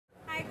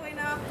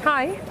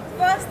Hi.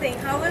 First thing,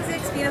 how was your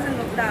experience in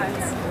Mukta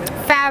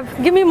Arts? Fab.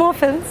 Give me more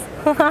films.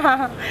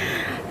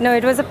 No,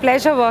 it was a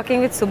pleasure working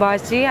with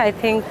Subhash ji. I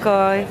think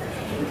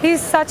he's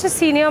such a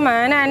senior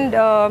man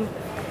and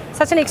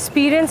such an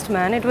experienced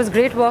man. It was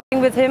great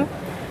working with him.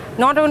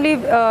 Not only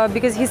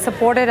because he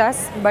supported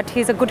us, but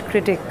he's a good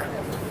critic.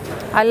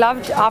 I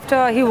loved,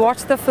 after he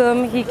watched the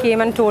film, he came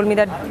and told me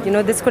that,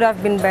 this could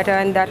have been better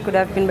and that could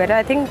have been better.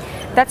 I think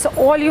that's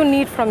all you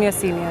need from your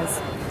seniors.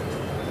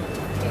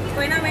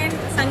 Koena, when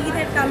Sangeet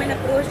had come and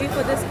approached you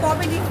for this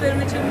comedy film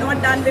which you've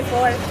not done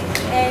before,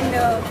 and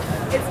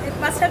it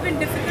must have been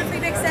difficult for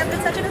you to accept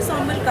with such an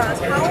ensemble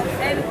cast.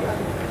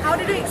 How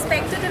did you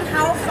expect it, and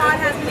how far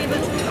has been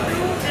able to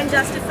prove and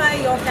justify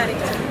your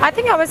character? I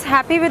think I was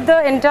happy with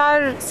the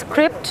entire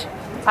script.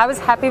 I was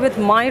happy with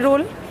my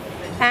role.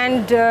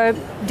 And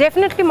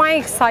definitely my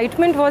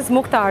excitement was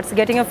Mukta Arts,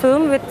 getting a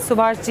film with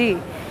Subhash ji,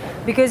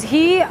 because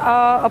he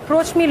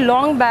approached me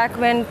long back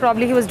when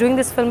probably he was doing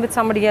this film with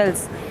somebody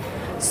else.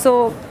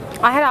 So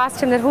I had asked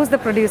him that who's the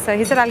producer.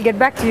 He said, I'll get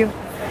back to you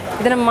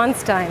within a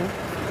month's time.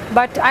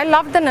 But I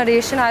loved the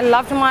narration, I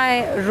loved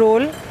my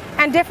role,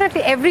 and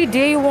definitely every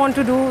day you want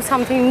to do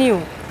something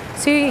new.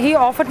 So he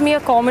offered me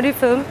a comedy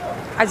film,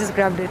 I just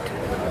grabbed it.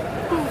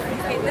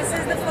 Okay, this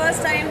is the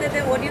first time that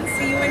the audience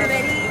see you in a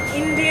very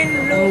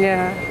Indian look.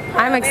 Yeah,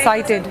 I'm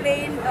excited.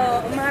 Playing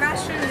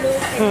Maharashtrian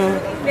look, and you're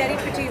looking very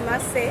pretty,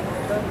 must say.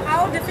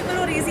 How difficult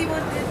or easy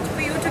was it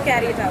for you to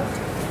carry it out?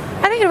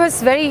 I think it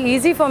was very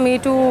easy for me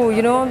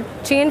to,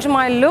 change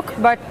my look,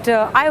 but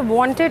I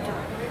wanted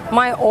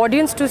my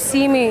audience to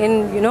see me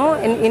in,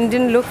 in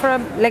Indian look for a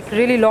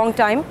really long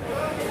time.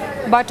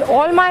 But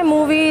all my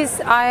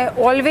movies, I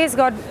always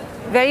got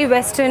very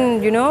Western,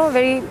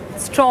 very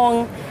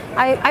strong.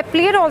 I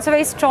played also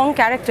very strong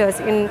characters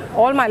in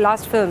all my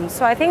last films.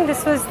 So I think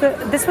this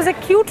was a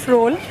cute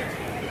role,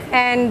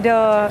 and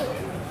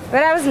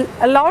when I was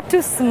allowed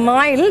to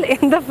smile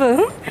in the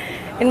film.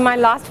 In my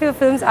last few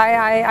films,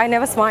 I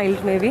never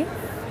smiled, maybe.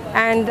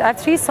 And I have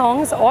 3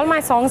 songs. All my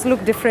songs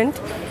look different.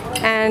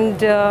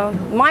 And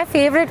my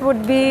favorite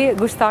would be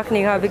Gustakh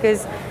Nigah,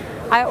 because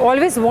I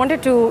always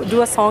wanted to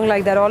do a song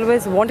like that. I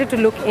always wanted to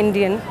look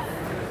Indian.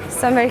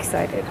 So I'm very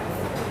excited.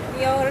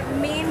 Your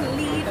main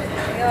lead,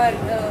 your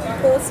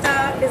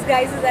co-star,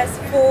 disguises as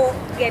 4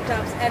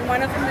 get-ups, and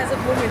one of them as a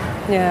woman.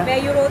 Yeah.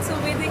 Where you're also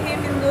with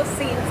him in those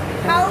scenes.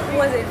 How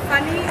was it?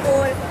 Funny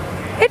or?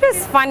 It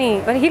was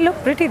funny, but he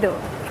looked pretty though.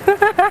 So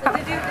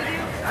did you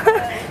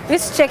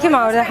just check him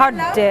out. How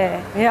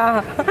dare?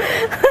 Yeah.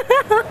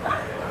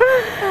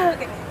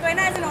 Okay.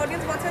 Koena, as an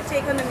audience, what's your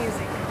take on the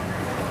music?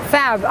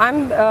 Fab.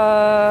 I'm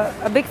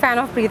a big fan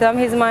of Pritham.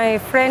 He's my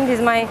friend.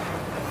 He's my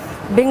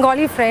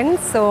Bengali friend.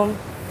 So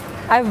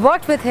I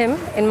worked with him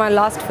in my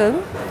last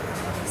film.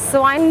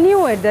 So I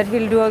knew it that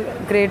he'll do a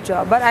great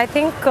job. But I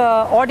think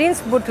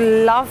audience would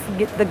love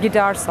the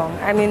guitar song.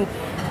 I mean,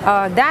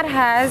 that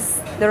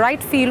has the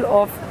right feel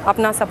of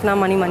Apna Sapna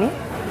Money Money.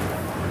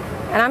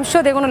 And I'm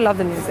sure they're going to love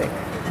the music.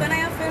 Koena,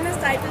 your film is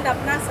titled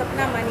Apna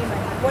Sapna Money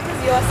Money. What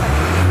is your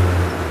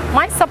sapna?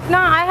 My sapna,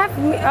 I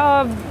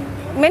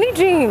have many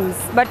dreams.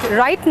 But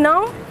right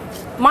now,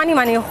 money,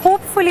 money.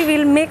 Hopefully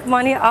we'll make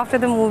money after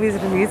the movie is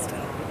released.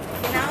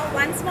 Now,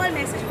 one small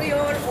message for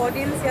your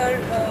audience, your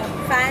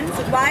fans.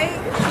 Why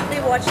should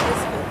they watch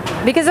this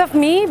film? Because of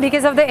me,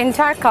 because of the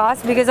entire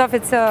cast, because of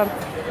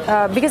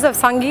because of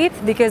Sangeet,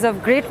 because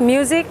of great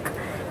music,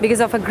 because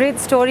of a great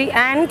story,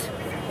 and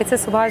it's a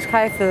Subhash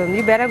Khai film.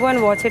 You better go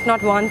and watch it,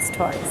 not once,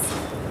 twice.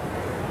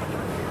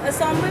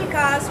 Ensemble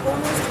cast,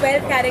 almost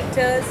 12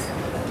 characters,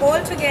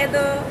 all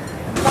together,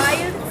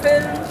 wild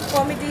film,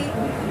 comedy.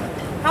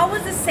 How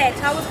was the set?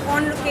 How was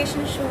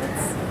on-location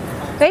shoots?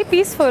 Very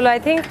peaceful. I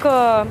think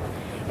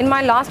in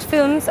my last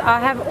films, I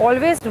have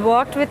always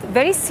worked with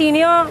very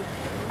senior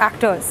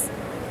actors.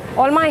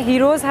 All my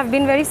heroes have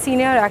been very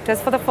senior actors.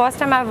 For the first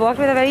time, I've worked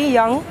with a very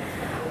young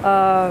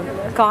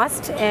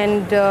cast,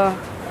 and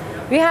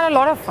we had a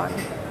lot of fun.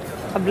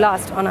 A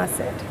blast on our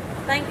set.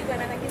 Thank you,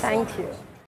 Koena. Thank you so much. Thank you.